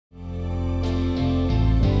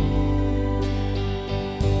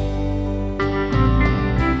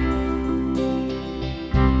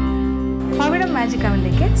Magic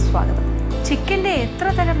അവനിലേക്ക് സ്വാഗതം. ചിക്കൻ്റെ എത്ര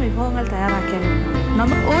തരം വിഭവങ്ങൾ തയ്യാറാക്കിയാലും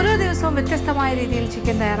നമ്മൾ ഓരോ ദിവസവും വ്യത്യസ്തമായ രീതിയിൽ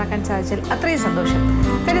ചിക്കൻ തയ്യാറാക്കാൻ സാധിച്ചാൽ അത്രയും സന്തോഷം.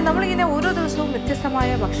 കാര്യം നമ്മളിങ്ങനെ ഓരോ ദിവസവും വ്യത്യസ്തമായ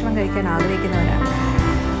ഭക്ഷണം കഴിക്കാൻ ആഗ്രഹിക്കുന്നവരാണ്.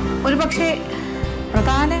 ഒരുപക്ഷെ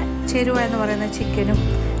പ്രധാന ചേരുവ എന്ന് പറയുന്നത് ചിക്കനും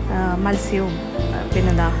മത്സ്യവും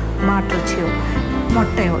പിന്നെന്താ മാട്ടിറച്ചിയോ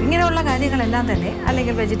മുട്ടയോ ഇങ്ങനെയുള്ള കാര്യങ്ങളെല്ലാം തന്നെ,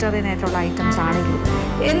 അല്ലെങ്കിൽ വെജിറ്റേറിയൻ ആയിട്ടുള്ള ഐറ്റംസ് ആണെങ്കിലും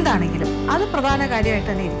എന്താണെങ്കിലും അത് പ്രധാന കാര്യമായിട്ട്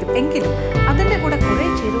തന്നെ ഇരിക്കും. എങ്കിലും അതിൻ്റെ കൂടെ കുറേ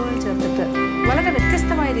ചേരുവകൾ ചേർത്തിട്ട് വളരെ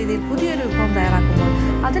വ്യത്യസ്തമായ രീതിയിൽ പുതിയൊരു വിഭവം തയ്യാറാക്കുമ്പോൾ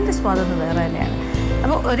അതിൻ്റെ സ്വാദം വേറെ തന്നെയാണ്.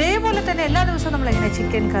 അപ്പോൾ ഒരേപോലെ തന്നെ എല്ലാ ദിവസവും നമ്മളെങ്ങനെ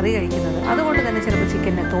ചിക്കൻ കറി കഴിക്കുന്നത്, അതുകൊണ്ട് തന്നെ ചിലപ്പോൾ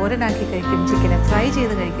ചിക്കനെ തോരനാക്കി കഴിക്കും, ചിക്കനെ ഫ്രൈ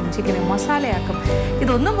ചെയ്ത് കഴിക്കും, ചിക്കനെ മസാലയാക്കും.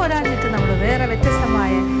 ഇതൊന്നും പോരാഞ്ഞിട്ട് നമ്മൾ വേറെ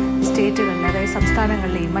വ്യത്യസ്തമായ സ്റ്റേറ്റുകളിൽ, അതായത്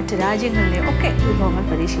സംസ്ഥാനങ്ങളിലെയും മറ്റ് രാജ്യങ്ങളിലെയും ഒക്കെ വിഭവങ്ങൾ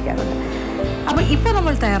പരീക്ഷിക്കാറുണ്ട്. അപ്പോൾ ഇപ്പോൾ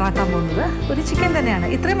നമ്മൾ തയ്യാറാക്കാൻ പോകുന്നത് ഒരു ചിക്കൻ തന്നെയാണ്.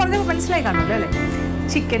 ഇത്രയും പറഞ്ഞപ്പോൾ മനസ്സിലായി കാണുമല്ലോ അല്ലേ?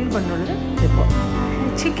 ചിക്കൻ കൊണ്ടുള്ളൊരു വിഭവം,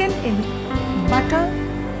 chicken in butter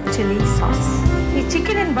chilli sauce. ഈ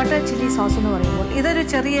chicken and butter chilli sauce എന്ന് പറയുമ്പോൾ ഇതൊരു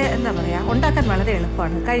ചെറിയ എന്താ പറയുക, ഉണ്ടാക്കാൻ വളരെ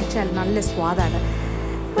എളുപ്പമാണ്, കഴിച്ചാൽ നല്ല സ്വാദാണ്.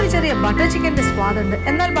 ഒരു ചെറിയ ബട്ടർ ചിക്കൻ്റെ സ്വാദുണ്ട്.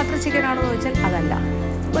 എന്നാൽ ബട്ടർ ചിക്കൻ ആണെന്ന് ചോദിച്ചാൽ അതല്ല,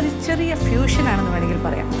 ഒരു ചെറിയ ഫ്യൂഷനാണെന്ന് വേണമെങ്കിൽ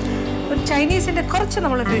പറയാം. ഒരു ചൈനീസിൻ്റെ കുറച്ച്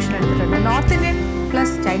നമ്മൾ ഫ്യൂഷൻ എടുത്തിട്ടുണ്ട്. നോർത്ത് ഇന്ത്യൻ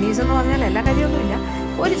പ്ലസ് ചൈനീസ് എന്ന് പറഞ്ഞാൽ എല്ലാ കാര്യമൊന്നുമില്ല,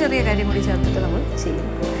 ഒരു ചെറിയ കാര്യം കൂടി ചേർത്തിട്ട് നമ്മൾ ചെയ്യും.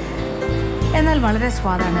 എന്നാൽ വളരെ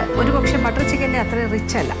സ്വാദാണ്. ഒരുപക്ഷെ ബട്ടർ ചിക്കൻ്റെ അത്ര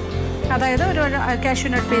റിച്ച് അല്ല, അതായത് ഒരു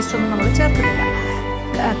കാഷ്യൂനട്ട് പേസ്റ്റൊന്നും നമ്മൾ ചേർക്കുന്നില്ല,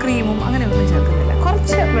 ക്രീമും അങ്ങനെയൊന്നും ചേർക്കുന്നില്ല,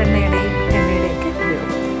 കുറച്ച് വെണ്ണയുടെയും എണ്ണയുടെയൊക്കെ ഉപയോഗം.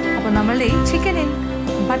 അപ്പോൾ നമ്മളുടെ ഈ chicken in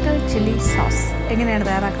butter chilli sauce എങ്ങനെയാണ്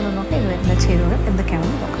തയ്യാറാക്കുന്നത് നോക്കാം. ഇത് വരുന്ന ചേരുവകൾ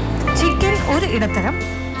എന്തൊക്കെയാണെന്ന് നോക്കാം. ചിക്കൻ ഒരു ഇടത്തരം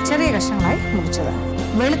ചെറിയ കഷ്ണങ്ങളായി മുറിച്ചത്,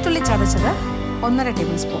 വെളുത്തുള്ളി ചതച്ചത് 1.5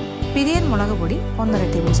 ടേബിൾ സ്പൂൺ, പിരിയൻ മുളക് പൊടി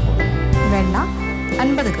 1.5 ടേബിൾ സ്പൂൺ, വെണ്ണ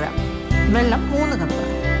 50 ഗ്രാം, വെള്ളം 3 cup,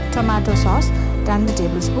 tomato sauce 2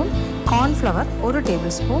 table spoon, cornflour 1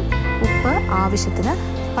 table spoon, ഉപ്പ് ആവശ്യത്തിന്,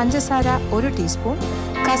 പഞ്ചസാര 1 ടീസ്പൂൺ,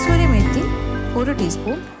 കസൂരി മേത്തി 1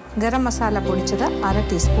 ടീസ്പൂൺ, ഗരം മസാല പൊടിച്ചത് 1/2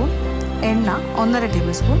 ടീസ്പൂൺ, എണ്ണ 1.5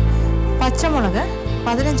 ടേബിൾ സ്പൂൺ, പച്ചമുളക്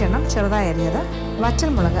 15 എണ്ണം ചെറുതായി അരിഞ്ഞത്,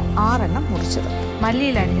 വറ്റൽമുളക് 6 എണ്ണം മുറിച്ചത്,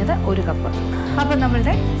 മല്ലിയിൽ അരിഞ്ഞത് 1 കപ്പ്. അപ്പം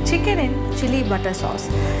നമ്മളുടെ chicken in chilli butter sauce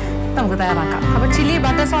നമുക്ക് തയ്യാറാക്കാം. അപ്പോൾ ചില്ലി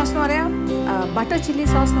ബട്ടർ സോസ് എന്ന് പറയാം, ബട്ടർ ചില്ലി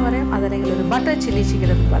സോസ് എന്ന് പറയാം, അതല്ലെങ്കിൽ ഒരു ബട്ടർ ചില്ലി ചിക്കൻ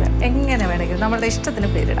എന്ന് പറയാം, എങ്ങനെ വേണമെങ്കിലും നമ്മളുടെ ഇഷ്ടത്തിന്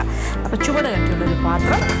പേരിടാം. അപ്പോൾ ചുവട് കട്ടിയുള്ളൊരു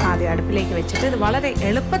പാത്രം ആദ്യം അടുപ്പിലേക്ക് വെച്ചിട്ട് ഇത് വളരെ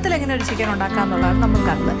എളുപ്പത്തിൽ എങ്ങനെ ഒരു ചിക്കൻ ഉണ്ടാക്കാം എന്നുള്ളതാണ് നമ്മൾ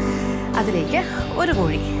കണ്ടത്. അതിലേക്ക് ഒരു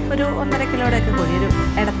കോഴി, ഒരു 1.5 കിലോയുടെയൊക്കെ കോഴി, ഒരു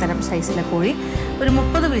ഇടത്തരം സൈസിലെ കോഴി ഒരു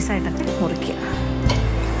 30 പീസായിട്ടൊക്കെ മുറിക്കുക,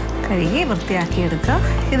 കഴുകി വൃത്തിയാക്കിയെടുക്കുക.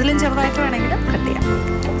 ഇതിലും ചെറുതായിട്ട് വേണമെങ്കിലും കട്ട് ചെയ്യാം,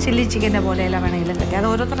 ചില്ലി ചിക്കൻ്റെ പോലെയെല്ലാം വേണമെങ്കിലും കട്ട് ചെയ്യാം,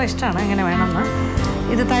 അത് ഓരോരുത്തരുടെ ഇഷ്ടമാണ് എങ്ങനെ വേണമെന്ന്.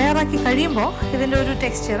 ഇത് തയ്യാറാക്കി കഴിയുമ്പോൾ ഇതിൻ്റെ ഒരു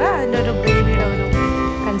ടെക്സ്ചർ, അതിൻ്റെ ഒരു ഗ്രേവിയുടെ ഒരു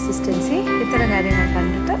കൺസിസ്റ്റൻസി, ഇത്തരം കാര്യങ്ങൾ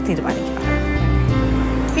കണ്ടിട്ട് തീരുമാനിക്കുക.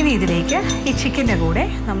 ഇനി ഇതിലേക്ക് ഈ ചിക്കൻ്റെ കൂടെ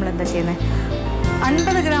നമ്മൾ എന്താ ചെയ്യുന്നത്,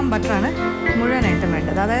 50 ഗ്രാം ബട്ടറാണ് മുഴുവനായിട്ടും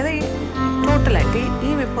വേണ്ടത്. അതായത് ഈ ടോട്ടലായിട്ട്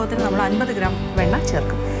ഈ വിഭവത്തിന് നമ്മൾ 50 ഗ്രാം വെണ്ണ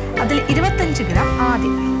ചേർക്കും. അതിൽ 25 ഗ്രാം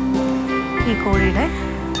ആദ്യം ഈ കോഴിയുടെ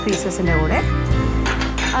പീസസിൻ്റെ കൂടെ,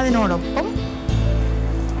 അതിനോടൊപ്പം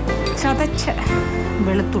ചതച്ച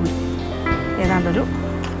വെളുത്തുള്ളി ഏതാണ്ടൊരു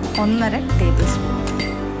 1.5 ടേബിൾ സ്പൂൺ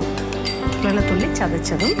വെളുത്തുള്ളി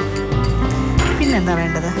ചതച്ചതും, പിന്നെന്താ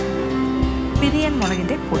വേണ്ടത്, പിരിയൻ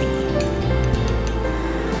മുളകിൻ്റെ പൊടി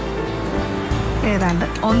ഏതാണ്ട്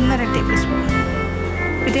 1.5 ടേബിൾ സ്പൂൺ,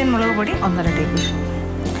 പിരിയൻ മുളക് പൊടി 1.5 ടേബിൾ സ്പൂൺ.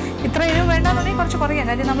 ഇത്ര എരിവ് വേണ്ടെന്നുണ്ടെങ്കിൽ കുറച്ച് കുറയാം,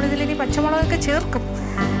 കാര്യം നമ്മളിതിലേക്ക് പച്ചമുളകൊക്കെ ചേർക്കും.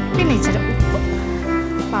 പിന്നെ ഇച്ചിരി ഉപ്പ്,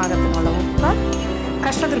 പാകത്തിനുള്ള ഉപ്പ്,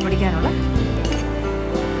 കഷ്ണത്തിൽ പിടിക്കാനുള്ള.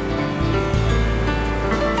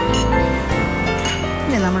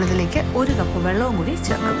 പിന്നെ നമ്മളിതിലേക്ക് 1 കപ്പ് വെള്ളവും കൂടി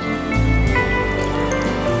ചേർക്കും.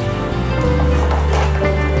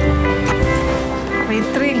 അപ്പോൾ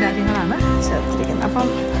ഇത്രയും കാര്യങ്ങളാണ് ചേർത്തിരിക്കുന്നത്. അപ്പം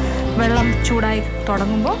വെള്ളം ചൂടായി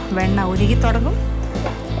തുടങ്ങുമ്പോൾ വെണ്ണ ഉരുകി തുടങ്ങും,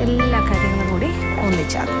 എല്ലാ കാര്യങ്ങളും കൂടി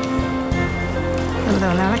ഒന്നിച്ചാകും.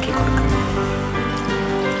 അതുപോലെ ഇളക്കി കൊടുക്കും.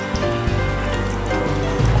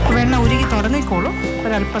 വെണ്ണ ഉരുകി തുടങ്ങിക്കോളും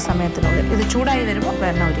ഒരല്പസമയത്തിനുള്ളിൽ. ഇത് ചൂടായി വരുമ്പോൾ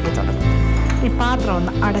വെണ്ണ ഉരുകി തുടങ്ങും. ഈ പാത്രം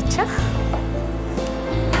ഒന്ന് അടച്ച്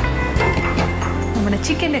നമ്മുടെ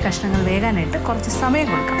ചിക്കൻ്റെ കഷ്ണങ്ങൾ വേകാനായിട്ട് കുറച്ച് സമയം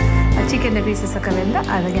കൊടുക്കാം. ചിക്കൻ്റെ പീസസൊക്കെ വെന്ത്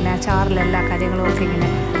അതിങ്ങനെ ചാറിലെല്ലാ കാര്യങ്ങളും ഒക്കെ ഇങ്ങനെ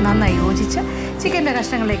നന്നായി യോജിച്ച് ചിക്കൻ്റെ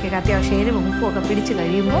കഷ്ണങ്ങളിലേക്കൊക്കെ അത്യാവശ്യം എരിവും ഉപ്പും ഒക്കെ പിടിച്ച്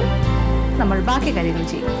കഴിയുമ്പോൾ നമ്മൾ ബാക്കി കാര്യങ്ങൾ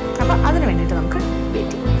ചെയ്യും. അപ്പോൾ അതിന് വേണ്ടിയിട്ട് നമുക്ക്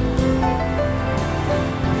വെയിറ്റ് ചെയ്യും.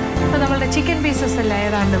 അപ്പോൾ നമ്മളുടെ ചിക്കൻ പീസസ് എല്ലാം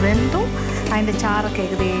ഏതാണ്ട് വെന്തു, അതിൻ്റെ ചാറൊക്കെ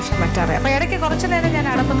ഏകദേശം വറ്റാറായി. അപ്പോൾ ഇടയ്ക്ക് കുറച്ച് നേരം ഞാൻ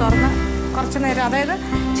അടപ്പ് തുറന്ന് കുറച്ച് നേരം, അതായത്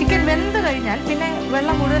ചിക്കൻ വെന്ത് കഴിഞ്ഞാൽ പിന്നെ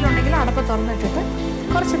വെള്ളം കൂടുതലുണ്ടെങ്കിൽ അടപ്പ് തുറന്നിട്ടിട്ട്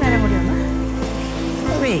കുറച്ച് നേരം കൂടി ഒന്ന്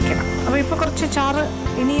വേവിക്കണം. അപ്പോൾ ഇപ്പോൾ കുറച്ച് ചാറ്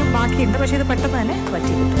ഇനിയും ബാക്കിയുണ്ട്, പക്ഷേ ഇത് പെട്ടെന്ന് തന്നെ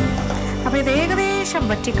വറ്റി കിട്ടും. അപ്പോൾ ഇത് ഏകദേശം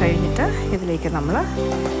വറ്റി കഴിഞ്ഞിട്ട് ഇതിലേക്ക് നമ്മൾ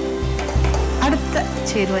അടുത്ത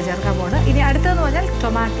ചേരുവ ചേർക്കാൻ പോകുന്നത്. ഇനി അടുത്തതെന്ന് പറഞ്ഞാൽ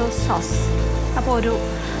ടൊമാറ്റോ സോസ്. അപ്പോൾ ഒരു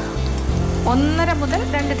 1.5 മുതൽ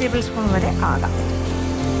 2 ടേബിൾ സ്പൂൺ വരെ ആകാം.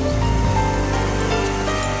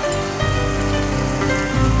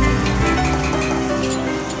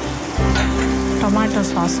 ടൊമാറ്റോ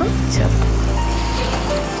സോസും ചേർക്കും.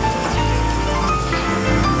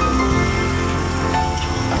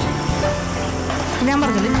 ഞാൻ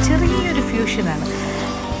പറഞ്ഞത് ചെറിയൊരു ഫ്യൂഷനാണ്.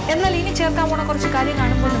 എന്നാൽ ഇനി ചേർക്കാൻ പോണ കുറച്ച് കാര്യം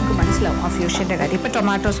കാണുമ്പോൾ നമുക്ക് മനസ്സിലാവും ആ ഫ്യൂഷൻ്റെ കാര്യം. ഇപ്പോൾ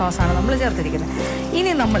ടൊമാറ്റോ സോസാണ് നമ്മൾ ചേർത്തിരിക്കുന്നത്.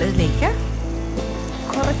 ഇനി നമ്മൾ ഇതിലേക്ക്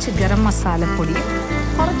കുറച്ച് ഗരം മസാലപ്പൊടിയും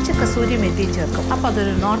കുറച്ച് കസൂരി മേത്തിയും ചേർക്കും. അപ്പോൾ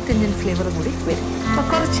അതൊരു നോർത്ത് ഇന്ത്യൻ ഫ്ലേവർ കൂടി വരും. അപ്പോൾ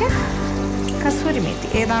കുറച്ച് കസൂരി മേത്തി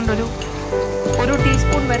ഏതാണ്ട് ഒരു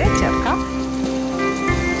ടീസ്പൂൺ വരെ ചേർക്കാം.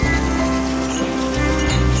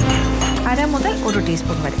 1/2 മുതൽ 1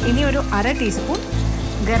 ടീസ്പൂൺ വരെ. ഇനി ഒരു 1/2 ടീസ്പൂൺ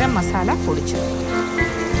ഗരം മസാല പൊടിച്ചു.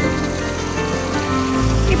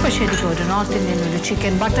 ഇപ്പോൾ ശരിക്കും ഒരു നോർത്ത് ഇന്ത്യൻ ഒരു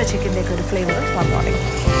ബട്ടർ ചിക്കൻ്റെയൊക്കെ ഒരു ഫ്ലേവർ വന്നു തുടങ്ങി.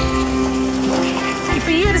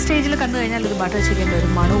 ഇപ്പോൾ ഈ ഒരു സ്റ്റേജിൽ കണ്ടു കഴിഞ്ഞാൽ ഒരു ബട്ടർ ചിക്കൻ്റെ ഒരു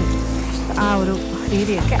മണവും ആ ഒരു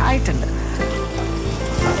രീതിയൊക്കെ ആയിട്ടുണ്ട്.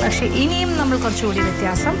 പക്ഷേ ഇനിയും നമ്മൾ കുറച്ചുകൂടി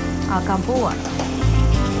വ്യത്യാസം ആക്കാൻ പോവുകയാണ്.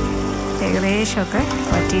 ഏകദേശമൊക്കെ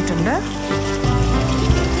വറ്റിയിട്ടുണ്ട്.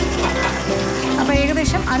 അപ്പോൾ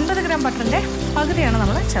ഏകദേശം 50 ഗ്രാം ബട്ടറിൻ്റെ പകുതിയാണ്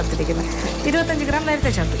നമ്മൾ ചേർത്തിരിക്കുന്നത്. 25 ഗ്രാം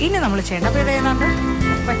നേരത്തെ ചേർത്തു. ഇനി നമ്മൾ ചെയ്യേണ്ടത്, അപ്പോൾ ഇത് ഏതാണ്ട്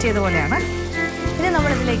പറ്റിയതുപോലെയാണ്. ഇനി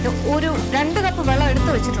നമ്മളിതിലേക്ക് 2 കപ്പ് വെള്ളം എടുത്ത്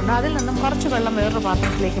വെച്ചിട്ടുണ്ട്. അതിൽ നിന്നും കുറച്ച് വെള്ളം വേറൊരു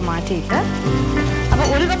പാത്രത്തിലേക്ക് മാറ്റിയിട്ട്, അപ്പോൾ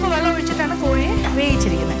 1 കപ്പ് വെള്ളം ഒഴിച്ചിട്ടാണ് കോഴിയെ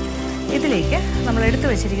വേവിച്ചിരിക്കുന്നത്. ഇതിലേക്ക് നമ്മൾ എടുത്ത്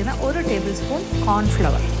വെച്ചിരിക്കുന്ന 1 table spoon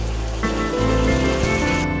cornflour,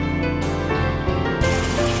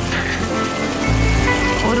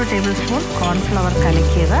 1 table spoon cornflour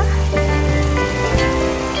കലക്കിയത്,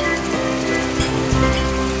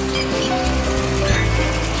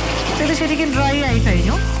 ഇത് ശരിക്കും ഡ്രൈ ആയി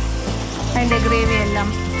കഴിഞ്ഞു. അതിൻ്റെ ഗ്രേവി എല്ലാം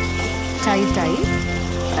ടൈറ്റായി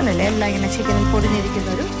എന്നല്ലേ, എല്ലാം ഇങ്ങനെ ചിക്കനിൽ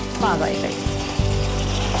പൊടിഞ്ഞിരിക്കുന്നൊരു ഭാഗമായി കഴിഞ്ഞു.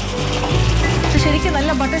 ശരിക്കും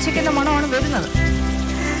നല്ല ബട്ടർ ചിക്കൻ്റെ മണമാണ് വരുന്നത്.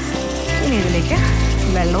 ഇനി ഇതിലേക്ക്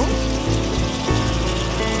വെള്ളവും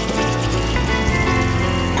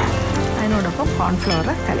അതിനോടൊപ്പം കോൺഫ്ലവർ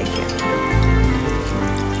കലക്കുക.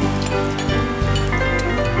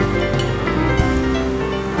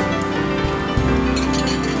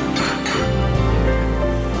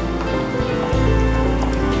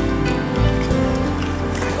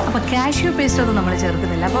 അപ്പോൾ കാഷ്യൂ പേസ്റ്റ് ഒന്നും നമ്മൾ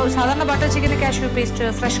ചേർക്കുന്നില്ല. അപ്പോൾ സാധാരണ ബട്ടർ ചിക്കന് കാഷ്യൂ പേസ്റ്റ്,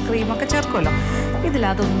 ഫ്രഷ് ക്രീമൊക്കെ ചേർക്കുമല്ലോ.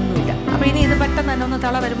 ഇതിലതൊന്നുമില്ല. അപ്പോൾ ഇനി ഇത് പെട്ടെന്ന് തന്നെ ഒന്ന്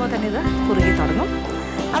തള വരുമ്പോൾ തന്നെ ഇത് കുറുകി തുടങ്ങും.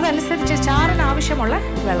 അതനുസരിച്ച് ചാറിന് ആവശ്യമുള്ള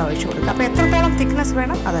വെള്ളം ഒഴിച്ചു കൊടുക്കുക. അപ്പോൾ എത്രത്തോളം തിക്നെസ്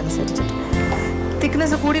വേണം അതനുസരിച്ചിട്ട്.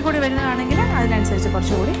 തിക്നെസ് കൂടി വരുന്നതാണെങ്കിൽ അതിനനുസരിച്ച്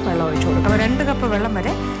കുറച്ചുകൂടി വെള്ളം ഒഴിച്ചു കൊടുക്കുക. അപ്പോൾ 2 കപ്പ് വെള്ളം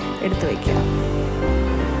വരെ എടുത്ത് വയ്ക്കുക.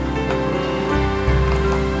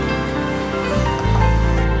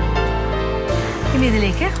 ഇനി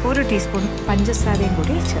ഇതിലേക്ക് 1 ടീസ്പൂൺ പഞ്ചസാരയും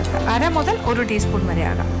കൂടി ചേർക്കാം. 1/2 മുതൽ 1 ടീസ്പൂൺ വരെ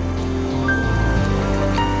ആകാം.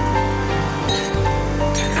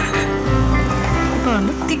 ഇപ്പോൾ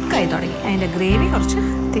ഒന്ന് തിക്കായി തുടങ്ങി. അതിൻ്റെ ഗ്രേവി കുറച്ച്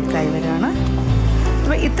തിക്കായി വരികയാണ്.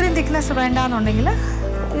 അപ്പോൾ ഇത്രയും തിക്നെസ് വേണ്ടാന്നുണ്ടെങ്കിൽ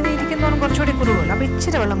ഇത് ഇരിക്കുന്നതോറും കുറച്ചുകൂടി കുറുകുമല്ലോ. അപ്പോൾ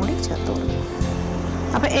ഇച്ചിരി വെള്ളം കൂടി ചേർത്ത് കൊടുക്കും.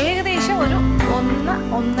 അപ്പോൾ ഏകദേശം ഒരു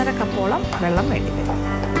 1-1.5 കപ്പോളം വെള്ളം വേണ്ടി വരും.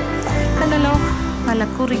 കണ്ടല്ലോ, നല്ല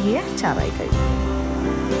കുറുകിയ ചാറായി കഴിഞ്ഞു.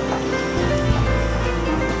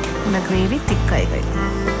 ഗ്രേവി തിക്കായി കഴിഞ്ഞു.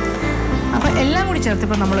 അപ്പോൾ എല്ലാം കൂടി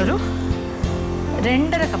ചേർത്തിപ്പോൾ നമ്മളൊരു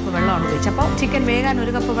 2.5 കപ്പ് വെള്ളമാണ് ഒഴിച്ചത്. അപ്പോൾ ചിക്കൻ വേകാൻ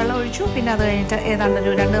 1 കപ്പ് വെള്ളം ഒഴിച്ചു. പിന്നെ അത് കഴിഞ്ഞിട്ട് ഏതാണ്ട്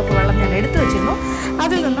ഒരു 2 കപ്പ് വെള്ളം ഞാൻ എടുത്തു വെച്ചിരുന്നു.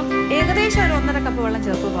 അതിൽ നിന്നും ഏകദേശം ഒരു 1.5 കപ്പ് വെള്ളം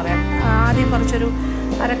ചേർത്ത് പറയാം. ആദ്യം കുറച്ചൊരു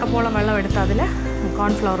 1/2 കപ്പോളം വെള്ളം എടുത്ത് അതിൽ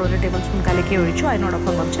കോൺഫ്ലവർ 1 ടേബിൾ സ്പൂൺ കലക്കി ഒഴിച്ചു.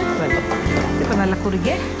 അതിനോടൊപ്പം കുറച്ച് വെള്ളം. ഇപ്പോൾ നല്ല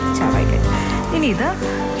കുറുകിയ ചാറായി കഴിഞ്ഞു. ഇനി ഇത്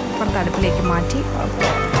പുറത്ത് അടുപ്പിലേക്ക് മാറ്റി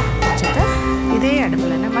വെച്ചിട്ട് ഇതേ അടുപ്പിൽ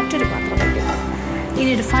തന്നെ മറ്റൊരു പാത്രം വയ്ക്കും.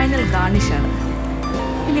 ഇനി ഒരു ഫൈനൽ ഗാർണിഷാണ്.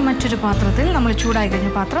 ഇനി മറ്റൊരു പാത്രത്തിൽ നമ്മൾ ചൂടായി കഴിഞ്ഞ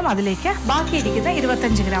പാത്രം, അതിലേക്ക് ബാക്കിയിരിക്കുന്ന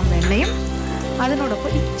 25 ഗ്രാം വെണ്ണയും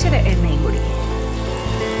അതിനോടൊപ്പം ഇച്ചിരി എണ്ണയും കൂടി,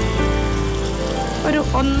 ഒരു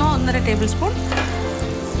 1-1.5 ടേബിൾ സ്പൂൺ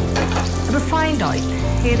റിഫൈൻഡ് ഓയിൽ,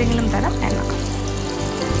 ഏതെങ്കിലും തരം എണ്ണ.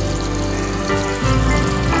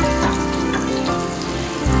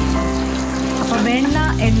 അപ്പോൾ വെണ്ണ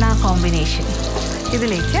എണ്ണ കോമ്പിനേഷൻ.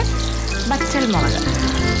 ഇതിലേക്ക് വറ്റൽ മുളക്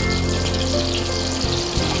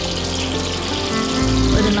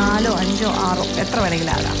ഒരു 4, 5, 6 എത്ര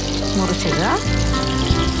വേണമെങ്കിലും ആകാം മുറിച്ചിടുക.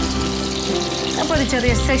 അപ്പോൾ ഒരു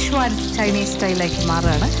ചെറിയ സെഷ്വാൻ ചൈനീസ് സ്റ്റൈലിലേക്ക്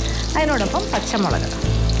മാറുകയാണ്. അതിനോടൊപ്പം പച്ചമുളക്,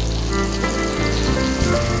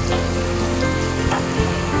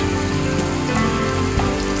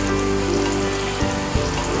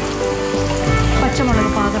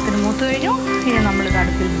 പച്ചമുളക് പാകത്തിന് മൂത്ത് കഴിഞ്ഞു. ഇനി നമ്മളിത്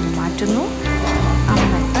അടുപ്പിൽ നിന്ന് മാറ്റുന്നു.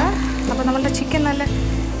 എന്നിട്ട് അപ്പോൾ നമ്മളുടെ ചിക്കൻ നല്ല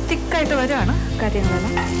തിക്കായിട്ട് വരുവാണ്.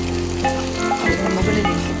 കാര്യങ്ങളെല്ലാം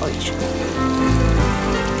മുകളിലേക്ക് ഒഴിച്ചു.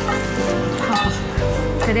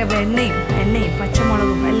 ചെറിയ എണ്ണയും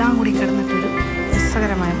പച്ചമുളകും എല്ലാം കൂടി കിടന്നിട്ടൊരു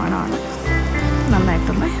രസകരമായ മണമാണ്.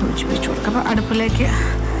 നന്നായിട്ടൊന്ന് യോജിപ്പിച്ചു കൊടുക്കുക. അപ്പോൾ അടുപ്പിലേക്ക്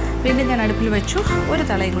വീണ്ടും ഞാൻ അടുപ്പിൽ വെച്ചു. ഒരു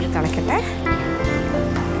തളയും കൂടി തിളയ്ക്കട്ടെ.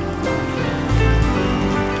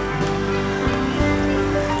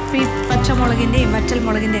 ഈ പച്ചമുളകിൻ്റെയും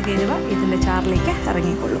വറ്റൽമുളകിൻ്റെയൊക്കെ എരിവ് ഇതിൻ്റെ ചാറിലേക്ക്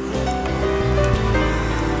ഇറങ്ങിക്കൊള്ളും.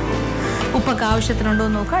 ഉപ്പൊക്കെ ആവശ്യത്തിനുണ്ടോ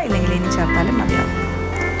എന്ന് നോക്കുക, ഇല്ലെങ്കിൽ ഇനി ചേർത്താലും മതിയാവും.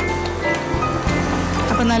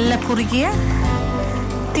 അപ്പോൾ നല്ല കുറുകിയ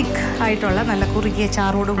തിക്ക് ആയിട്ടുള്ള നല്ല കുറുകിയ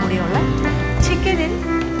ചാറോടും കൂടിയുള്ള ചിക്കനിൽ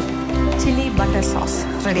ചില്ലി ബട്ടർ സോസ്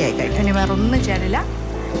റെഡി ആയി കഴിഞ്ഞു. ഇനി വേറെ ഒന്നും ചേരില്ല.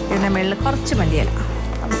 ഇതിൻ്റെ മുകളിൽ കുറച്ച് മല്ലിയില,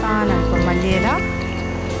 അവസാനം ഇപ്പോൾ മല്ലിയില,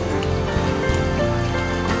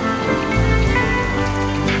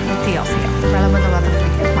 തീ ഓഫ് ചെയ്യാം. വിളമ്പുന്ന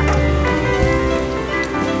പാത്രത്തിലേക്ക് മാറ്റാം.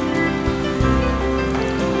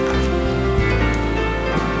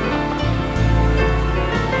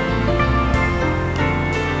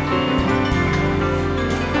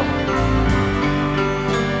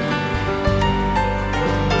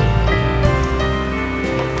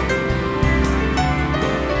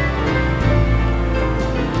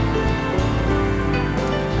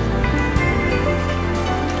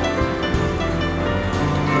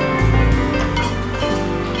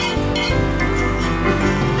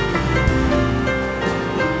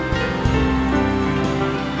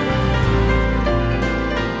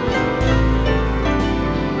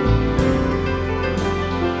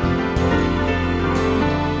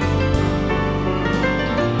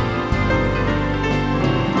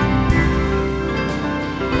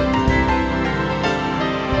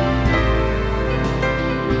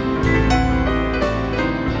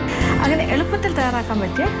 തയ്യാറാക്കാൻ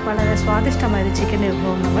പറ്റിയ വളരെ സ്വാദിഷ്ടമായ ഒരു ചിക്കൻ്റെ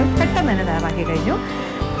വിഭവം നമ്മൾ പെട്ടെന്ന് തന്നെ തയ്യാറാക്കി കഴിഞ്ഞു.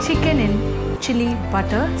 Chicken in chilli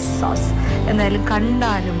butter sauce. എന്തായാലും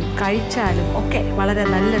കണ്ടാലും കഴിച്ചാലും ഒക്കെ വളരെ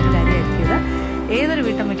നല്ലൊരു കാര്യമായിരിക്കും ഇത്. ഏതൊരു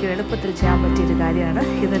വീട്ടമ്മയ്ക്കും എളുപ്പത്തിൽ ചെയ്യാൻ പറ്റിയൊരു കാര്യമാണ്.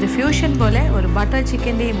 ഇതൊരു ഫ്യൂഷൻ പോലെ ഒരു ബട്ടർ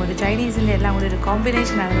ചിക്കൻ്റെയും ഒരു ചൈനീസിൻ്റെ എല്ലാം കൂടി ഒരു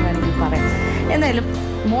കോമ്പിനേഷനാണെന്ന് വേണമെങ്കിൽ പറയാം. എന്തായാലും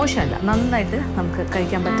മോശമല്ല, നന്നായിട്ട് നമുക്ക്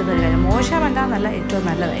കഴിക്കാൻ പറ്റുന്നൊരു കാര്യം. മോശമല്ല എന്നല്ല, ഏറ്റവും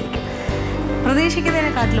നല്ലതായിരിക്കും.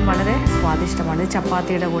 പ്രതീക്ഷിക്കുന്നതിനെക്കാട്ടിലും വളരെ സ്വാദിഷ്ടമാണ്.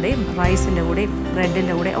 ചപ്പാത്തിയുടെ കൂടെയും റൈസിൻ്റെ കൂടെയും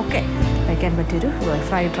ബ്രെഡിൻ്റെ കൂടെ ഒക്കെ കഴിക്കാൻ പറ്റിയൊരു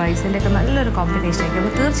ഫ്രൈഡ് റൈസിൻ്റെ ഒക്കെ നല്ലൊരു കോമ്പിനേഷൻ ആയിരിക്കും.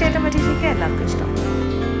 അപ്പോൾ തീർച്ചയായിട്ടും പറ്റിയിരിക്കുക എല്ലാവർക്കും ഇഷ്ടം.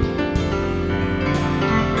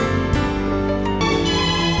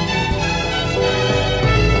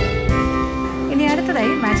 ഇനി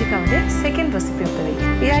അടുത്തതായി മാജിക് അവൻ്റെ second recipe of the week.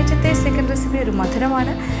 ഈ ആഴ്ചത്തെ സെക്കൻഡ് റെസിപ്പി ഒരു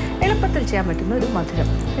മധുരമാണ്. എളുപ്പത്തിൽ ചെയ്യാൻ പറ്റുന്ന ഒരു മധുരം.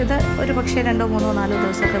 ഇത് ഒരു പക്ഷേ 2, 3, 4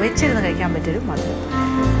 ദിവസമൊക്കെ വെച്ചിരുന്ന് കഴിക്കാൻ പറ്റിയൊരു മധുരം.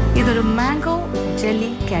 ഇതൊരു മാംഗോ ജെല്ലി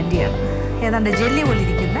ക്യാൻഡിയാണ്. ഏതാണ്ട് ജെല്ലി പോലെ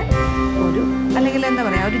ഇരിക്കുന്ന ഒരു, അല്ലെങ്കിൽ എന്താ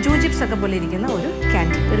പറയുക, ഒരു ജൂജിപ്സ് ഒക്കെ പോലെ ഇരിക്കുന്ന ഒരു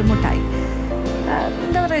ക്യാൻഡി, ഒരു മുട്ടായി.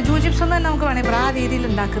 എന്താ പറയുക, ജൂജിപ്സ് ഒന്നും തന്നെ നമുക്ക് വേണമെങ്കിൽ ആ രീതിയിൽ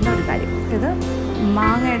ഉണ്ടാക്കുന്ന ഒരു കാര്യം. ഇത്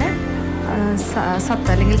മാങ്ങയുടെ സത്ത്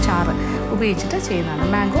അല്ലെങ്കിൽ ചാറ് ഉപയോഗിച്ചിട്ട് ചെയ്യുന്നതാണ്.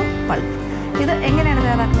 Mango pulp. ഇത് എങ്ങനെയാണ്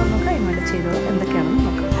തയ്യാറാക്കുന്നത് നോക്കുക. ഇങ്ങോട്ട് ചെയ്തത് എന്തൊക്കെയാണെന്ന്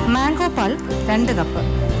നോക്കാം. മാംഗോ പൾപ്പ് 2 കപ്പ്,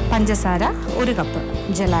 പഞ്ചസാര 1 കപ്പ്,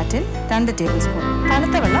 ജലാറ്റിൻ 2 ടേബിൾ സ്പൂൺ,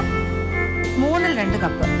 തണുത്ത വെള്ളം 3/2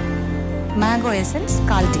 കപ്പ്, മാംഗോ എസൻസ്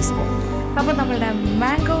 1/4 ടീസ്പൂൺ. അപ്പോൾ നമ്മളുടെ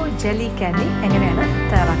മാംഗോ ജെല്ലി ക്യാൻഡി എങ്ങനെയാണ്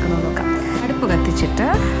തയ്യാറാക്കുന്നത് നോക്കാം. അടുപ്പ് കത്തിച്ചിട്ട്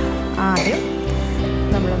ആദ്യം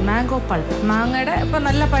നമ്മൾ മാംഗോ പൾപ്പ്, മാങ്ങയുടെ ഇപ്പോൾ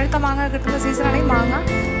നല്ല പഴുത്ത മാങ്ങ കിട്ടുന്ന സീസണാണെങ്കിൽ മാങ്ങ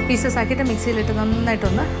പീസസ് ആക്കിയിട്ട് മിക്സിയിലിട്ട്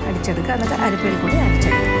നന്നായിട്ടൊന്ന് അടിച്ചെടുക്കുക. എന്നിട്ട് അരിപ്പയിൽ കൂടി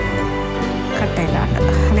അടിച്ചെടുക്കുക, കട്ടയില്ലാണ്ട്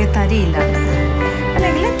അല്ലെങ്കിൽ തരിയില്ലാണ്ട്,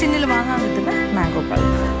 അല്ലെങ്കിൽ ടിന്നിൽ വാങ്ങാൻ കിട്ടുന്ന മാംഗോ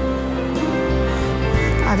പൾപ്പ്.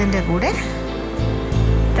 അതിൻ്റെ കൂടെ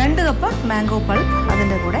 2 കപ്പ് മാംഗോ പൾപ്പ്,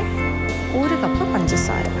 അതിൻ്റെ കൂടെ 1 കപ്പ്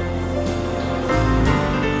പഞ്ചസാര.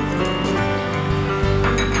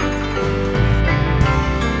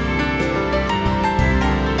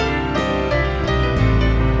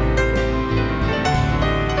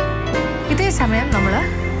 ഇതേ സമയം നമ്മൾ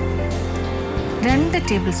 2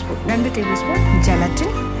 ടേബിൾ സ്പൂൺ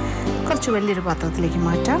ജലറ്റിൻ കുറച്ച് വലിയൊരു പാത്രത്തിലേക്ക്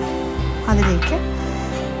മാറ്റാം. അതിലേക്ക്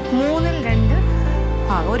 3/2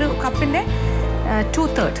 ഭാഗം, ഒരു കപ്പിൻ്റെ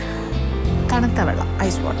 2/3 തണുത്ത വെള്ളം,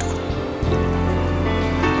 ഐസ് വാട്ടർ.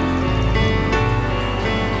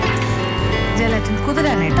 ജലറ്റിൻ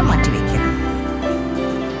കുതിരാനായിട്ട് മാറ്റി വയ്ക്കുക.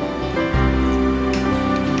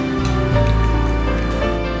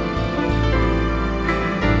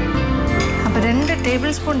 അപ്പോൾ 2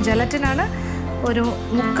 ടേബിൾ സ്പൂൺ ജലറ്റിനാണ്. ഒരു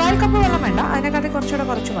 3/4 കപ്പ് വെള്ളം വേണ്ട, അതിനെക്കാട്ടി കുറച്ച്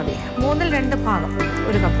മതി. 3/2 ഭാഗം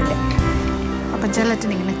ഒരു കപ്പിൻ്റെ. അപ്പം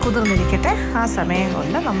ജലറ്റിൻ ഇങ്ങനെ കുതിർന്നിരിക്കട്ടെ. ആ സമയം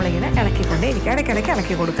കൊണ്ട് നമ്മളിങ്ങനെ ഇളക്കിക്കൊണ്ടേയിരിക്കുക, ഇടയ്ക്കിടയ്ക്ക്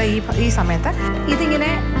ഇളക്കി കൊടുക്കുക. ഈ സമയത്ത്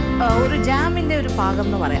ഇതിങ്ങനെ ഒരു ജാമിൻ്റെ ഒരു പാകം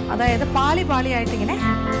എന്ന് പറയാം. അതായത് പാളിയായിട്ടിങ്ങനെ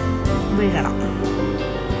വീഴണം.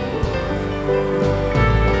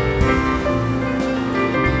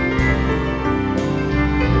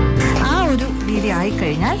 ആ ഒരു രീതി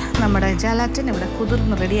ആയിക്കഴിഞ്ഞാൽ നമ്മുടെ ജലാറ്റിൻ ഇവിടെ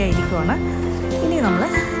കുതിർന്ന് റെഡിയായിരിക്കുവാണ്. ഇനി നമ്മൾ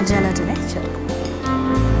ജലാറ്റിനെ ചേർക്കും.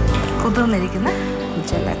 കുതിർന്നിരിക്കുന്ന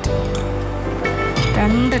ജലാറ്റിൻ,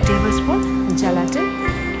 2 ടേബിൾ സ്പൂൺ ജലാറ്റിൻ,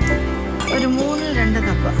 ഒരു 3-2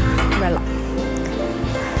 കപ്പ് വെള്ളം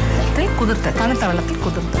തണുത്ത വെള്ളത്തിൽ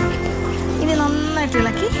കുതിർത്ത് ഇനി നന്നായിട്ട്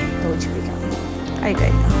ഇളക്കി യോജിപ്പിക്കണം. ആയി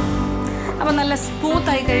കഴിഞ്ഞു. അപ്പോൾ നല്ല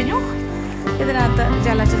സ്മൂത്തായി കഴിഞ്ഞു. ഇതിനകത്ത്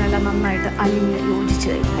ജലാറ്റിനെല്ലാം നന്നായിട്ട് അലിഞ്ഞ് യോജിച്ച്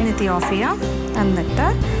കഴിഞ്ഞു. ഇനി തീ ഓഫ് ചെയ്യാം. എന്നിട്ട്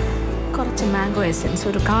കുറച്ച് മാംഗോ എസൻസ്,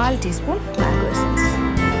 ഒരു 1/4 ടീസ്പൂൺ മാംഗോ എസൻസ്,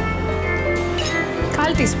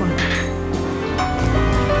 1/4 ടീസ്പൂൺ.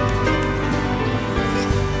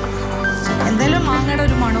 എന്തായാലും മാങ്ങയുടെ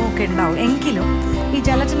ഒരു മണമൊക്കെ ഉണ്ടാവും, എങ്കിലും ഈ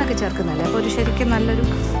ജലറ്റിനൊക്കെ ചേർക്കുന്നതല്ലേ, അപ്പോൾ ഒരു ശരിക്കും നല്ലൊരു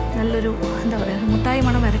എന്താ പറയുക, മുട്ടായി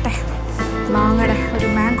മണം വരട്ടെ, മാങ്ങയുടെ ഒരു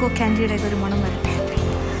മാംഗോ ക്യാൻഡിയുടെ ഒരു മണം വരട്ടെ.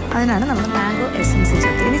 അതിനാണ് നമ്മൾ മാംഗോ എസൻസ്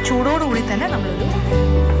ചേർത്ത്. ഇനി ചൂടോടുകൂടി തന്നെ നമ്മളൊരു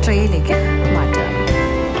ട്രേയിലേക്ക് മാറ്റുക.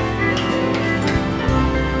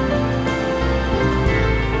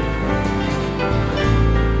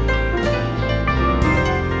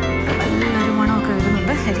 നല്ലൊരു മണമൊക്കെ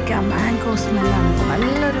വരുന്നുണ്ട്. ശരിക്കും ആ മാംഗോ സ്മെല്ലാണ്,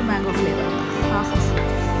 നല്ലൊരു മാംഗോ ഫ്ലേവർ. ആഹാ,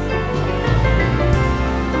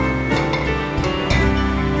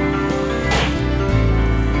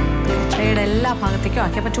 ട്രേയുടെ എല്ലാ ഭാഗത്തേക്കും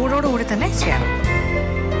ആക്കി. അപ്പോൾ ചൂടോടുകൂടി തന്നെ ചെയ്യണം.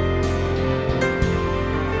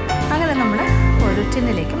 അങ്ങനെ നമ്മൾ ഒരു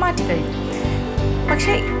ടിന്നിലേക്ക് മാറ്റി കഴിഞ്ഞു.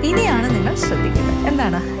 പക്ഷേ ഇനിയാണ് നിങ്ങൾ ശ്രദ്ധിക്കേണ്ടത്.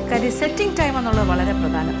 എന്താണ് കാര്യം, സെറ്റിംഗ് ടൈം എന്നുള്ളത് വളരെ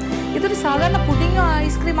പ്രധാനം. ഇതൊരു സാധാരണ പുഡിങ്ങോ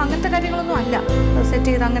ഐസ്ക്രീം അങ്ങനത്തെ കാര്യങ്ങളൊന്നും അല്ല സെറ്റ്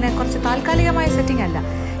ചെയ്ത്, അങ്ങനെ കുറച്ച് താൽക്കാലികമായ സെറ്റിംഗ് അല്ല.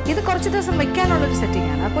 ഇത് കുറച്ച് ദിവസം വെക്കാനുള്ളൊരു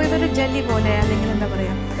സെറ്റിംഗാണ്. അപ്പോൾ ഇതൊരു ജെല്ലി പോലെ, അല്ലെങ്കിൽ എന്താ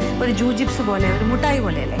പറയുക, ഒരു ജൂജിപ്സ് പോലെ, ഒരു മുട്ടായി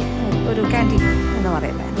പോലെയല്ലേ ഒരു ക്യാൻഡി എന്ന്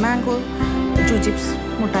പറയുന്നത്. മാംഗോ ജൂജിപ്സ്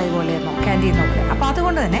മുട്ടായി പോലെയെന്നോ ക്യാൻഡീന്നോ പോലെ. അപ്പോൾ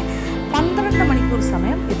അതുകൊണ്ട് തന്നെ 12 മണിക്കൂർ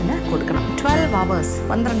സമയം ഇതിന് കൊടുക്കണം. 12 hours,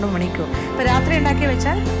 12 മണിക്കൂർ. ഇപ്പോൾ രാത്രി ഉണ്ടാക്കി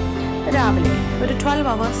വെച്ചാൽ രാവിലെ ഒരു 12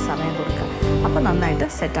 hours സമയം കൊടുക്കുക. അപ്പോൾ നന്നായിട്ട്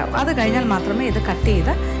സെറ്റാവും. അത് കഴിഞ്ഞാൽ മാത്രമേ ഇത് കട്ട്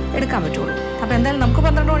ചെയ്ത് എടുക്കാൻ പറ്റുള്ളൂ. അപ്പോൾ എന്തായാലും നമുക്ക്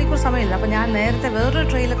 12 മണിക്കൂർ സമയമില്ല. അപ്പോൾ ഞാൻ നേരത്തെ വേറൊരു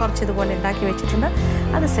ട്രെയിൽ കുറച്ച് ഇതുപോലെ ഉണ്ടാക്കി വെച്ചിട്ടുണ്ട്.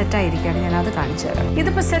 അത് സെറ്റായിരിക്കുകയാണ്, ഞാൻ അത് കാണിച്ചു തരാം.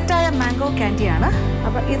 ഇതിപ്പോൾ സെറ്റായ മാംഗോ ക്യാൻഡിയാണ്.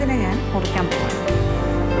 അപ്പോൾ ഇതിനെ ഞാൻ മുറിക്കാൻ പോകാം.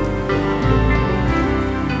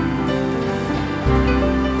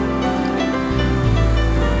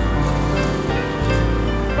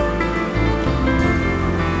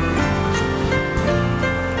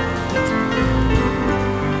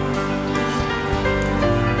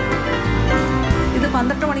 ഇത്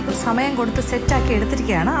 12 മണിക്കൂർ സമയം കൊടുത്ത് സെറ്റാക്കി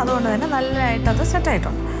എടുത്തിരിക്കുകയാണ്. അതുകൊണ്ട് തന്നെ നല്ലതായിട്ട് അത്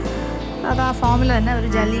സെറ്റായിട്ടുണ്ട്. അത് ആ ഫോമിൽ തന്നെ ഒരു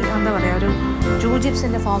ജെല്ലി, എന്താ പറയുക, ഒരു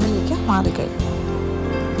ജൂജിപ്സിൻ്റെ ഫോമിലേക്ക് മാറിക്കഴിഞ്ഞു.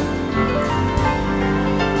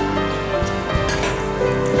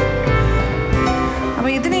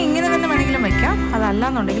 അപ്പോൾ ഇതിനെ ഇങ്ങനെ തന്നെ വേണമെങ്കിലും വയ്ക്കാം.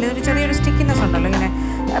 അതല്ലാന്നുണ്ടെങ്കിൽ ഇതൊരു ചെറിയൊരു സ്റ്റിക്കിനെസ് ഉണ്ടല്ലോ, ഇങ്ങനെ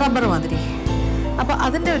റബ്ബർ മാതിരി. അപ്പോൾ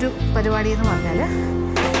അതിൻ്റെ ഒരു പരിപാടി എന്ന് പറഞ്ഞാൽ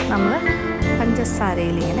നമ്മൾ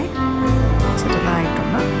പഞ്ചസാരയിൽ ഇങ്ങനെ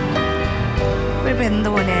ചെറുതായിട്ടൊന്ന്, ഇപ്പോൾ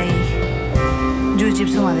എന്തുപോലെയായി,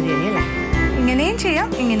 ജൂജിപ്സ് മാതിരിയായി അല്ലേ. ഇങ്ങനെയും ചെയ്യാം,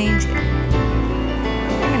 ഇങ്ങനെയും ചെയ്യാം.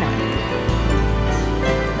 ഇങ്ങനെ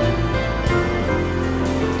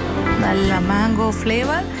നല്ല മാംഗോ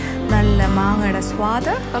ഫ്ലേവർ, നല്ല മാങ്ങയുടെ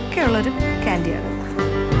സ്വാദ് ഒക്കെയുള്ളൊരു ക്യാൻഡിയാണ്.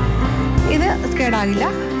 ഇത് കേടാകില്ല.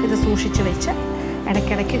 ഇത് സൂക്ഷിച്ച് വെച്ച്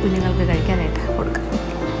ഇടയ്ക്കിടയ്ക്ക് കുഞ്ഞുങ്ങൾക്ക് കഴിക്കാനായിട്ട് കൊടുക്കാം.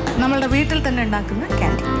 നമ്മളുടെ വീട്ടിൽ തന്നെ ഉണ്ടാക്കുന്ന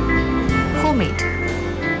ക്യാൻഡി, ഹോം മെയ്ഡ്.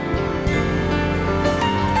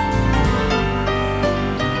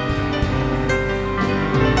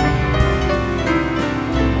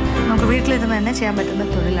 നമുക്ക് വീട്ടിലിരുന്ന് തന്നെ ചെയ്യാൻ പറ്റുന്ന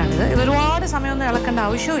തൊഴിലാണിത്. ഇത് ഒരുപാട് സമയമൊന്നും ഇളക്കേണ്ട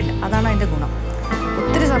ആവശ്യമില്ല. അതാണ് അതിൻ്റെ ഗുണം.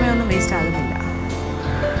 ഒത്തിരി സമയമൊന്നും വേസ്റ്റ് ആകുന്നില്ല.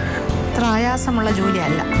 അത്ര ആയാസമുള്ള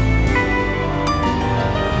ജോലിയല്ല.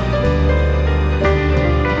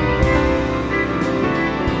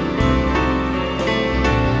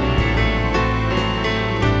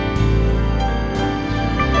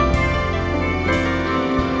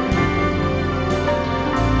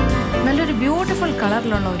 നല്ലൊരു ബ്യൂട്ടിഫുൾ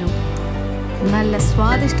കളറിലുള്ള ഒരു നല്ല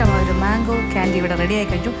സ്വാദിഷ്ടമായ ഒരു മാംഗോ ക്യാൻഡി ഇവിടെ റെഡിയായി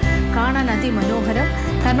കഴിഞ്ഞു. കാണാൻ അതിമനോഹരം.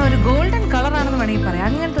 കാരണം ഒരു ഗോൾഡൻ കളറാണെന്ന് വേണമെങ്കിൽ പറയാം.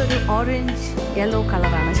 അങ്ങനത്തെ ഒരു ഓറഞ്ച് യെല്ലോ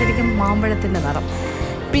കളറാണ്, ശരിക്കും മാമ്പഴത്തിൻ്റെ നിറം.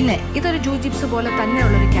 പിന്നെ ഇതൊരു ജൂജിപ്സ് പോലെ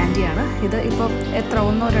തന്നെയുള്ളൊരു ക്യാൻഡിയാണ്. ഇത് ഇപ്പോൾ എത്ര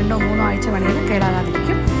 1, 2, 3 ആഴ്ച വേണമെങ്കിൽ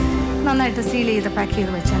കേടാകാതിരിക്കും. നന്നായിട്ട് സീൽ ചെയ്ത് പാക്ക്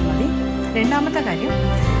ചെയ്ത് വെച്ചാൽ മതി. രണ്ടാമത്തെ കാര്യം,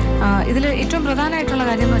 ഇതിൽ ഏറ്റവും പ്രധാനമായിട്ടുള്ള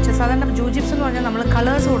കാര്യം എന്ന് വെച്ചാൽ, സാധാരണ ജൂജിപ്സ് എന്ന് പറഞ്ഞാൽ നമ്മൾ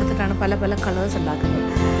കളേഴ്സ് കൊടുത്തിട്ടാണ് പല പല കളേഴ്സ് ഉണ്ടാക്കുന്നത്.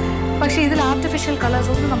 പക്ഷേ ഇതിൽ ആർട്ടിഫിഷ്യൽ കളേഴ്സ്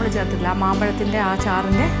ഒന്നും നമ്മൾ ചേർത്തില്ല. ആ മാമ്പഴത്തിൻ്റെ ആ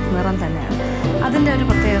ചാറിൻ്റെ നിറം തന്നെയാണ്. അതിൻ്റെ ഒരു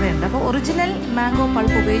പ്രത്യേകതയുണ്ട്. അപ്പോൾ ഒറിജിനൽ മാംഗോ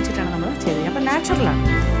പൾപ്പ് ഉപയോഗിച്ചിട്ടാണ് നമ്മൾ ചെയ്തത്. അപ്പോൾ നാച്ചുറലാണ്.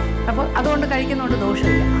 അപ്പോൾ അതുകൊണ്ട് കഴിക്കുന്നതുകൊണ്ട്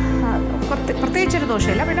ദോഷമില്ല, പ്രത്യേകിച്ചൊരു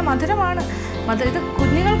ദോഷമില്ല. പിന്നെ മധുരമാണ്. ഇത്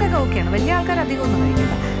കുഞ്ഞുങ്ങൾക്കൊക്കെ ഓക്കെയാണ്, വലിയ ആൾക്കാർ അധികം ഒന്നും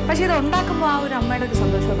കഴിക്കില്ല. പക്ഷേ ഇത് ഉണ്ടാക്കുമ്പോൾ ആ ഒരു അമ്മയുടെ ഒരു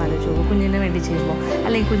സന്തോഷം ഒന്ന് ആലോചിച്ച് പോകും. കുഞ്ഞിന് വേണ്ടി ചെയ്യുമ്പോൾ,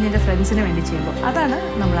 അല്ലെങ്കിൽ കുഞ്ഞിൻ്റെ ഫ്രണ്ട്സിന് വേണ്ടി ചെയ്യുമ്പോൾ, അതാണ്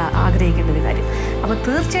നമ്മൾ ആഗ്രഹിക്കേണ്ട ഒരു കാര്യം. അപ്പോൾ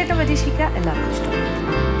തീർച്ചയായിട്ടും പരീക്ഷിക്കുക, എല്ലാവർക്കും ഇഷ്ടം.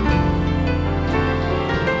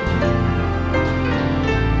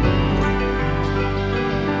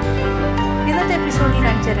 എപ്പിസോഡിൽ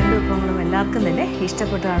കാണിച്ച 2 വിഭവങ്ങളും എല്ലാവർക്കും തന്നെ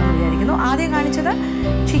ഇഷ്ടപ്പെട്ടാണെന്ന് വിചാരിക്കുന്നു. ആദ്യം കാണിച്ചത്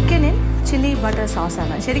ചിക്കൻ ഇൻ ചില്ലി ബട്ടർ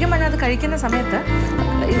സോസാണ്. ശരിക്കും പറഞ്ഞാൽ അത് കഴിക്കുന്ന സമയത്ത്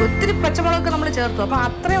ഒത്തിരി പച്ചമുളകൊക്കെ നമ്മൾ ചേർത്തു, അപ്പോൾ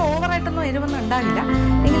അത്രയും ഓവറായിട്ടൊന്നും എരിവൊന്നും ഉണ്ടാകില്ല.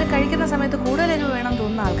 എങ്കിലും കഴിക്കുന്ന സമയത്ത് കൂടുതൽ എരിവ് വേണം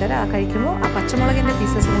തോന്നുന്ന ആൾക്കാർ ആ കഴിക്കുമ്പോൾ ആ പച്ചമുളകിൻ്റെ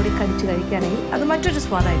പീസസും കൂടി കടിച്ച് കഴിക്കുകയാണെങ്കിൽ അത് മറ്റൊരു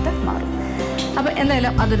സ്വാദായിട്ട് മാറും. അപ്പോൾ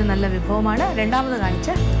എന്തായാലും അതൊരു നല്ല വിഭവമാണ്. രണ്ടാമത് കാണിച്ച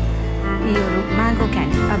ഈ ഒരു മാംഗോ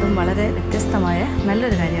ക്യാൻഡി, അതും വളരെ വ്യത്യസ്തമായ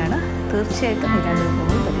നല്ലൊരു കാര്യമാണ്. തീർച്ചയായിട്ടും ഈ 2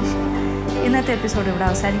 വിഭവങ്ങളും പരീക്ഷിക്കുക. ഇന്നത്തെ എപ്പിസോഡ് ഇവിടെ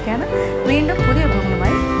അവസാനിക്കുകയാണ്. വീണ്ടും പുതിയ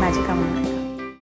വിഭവങ്ങളുമായി മാജിക് കമന്റ്.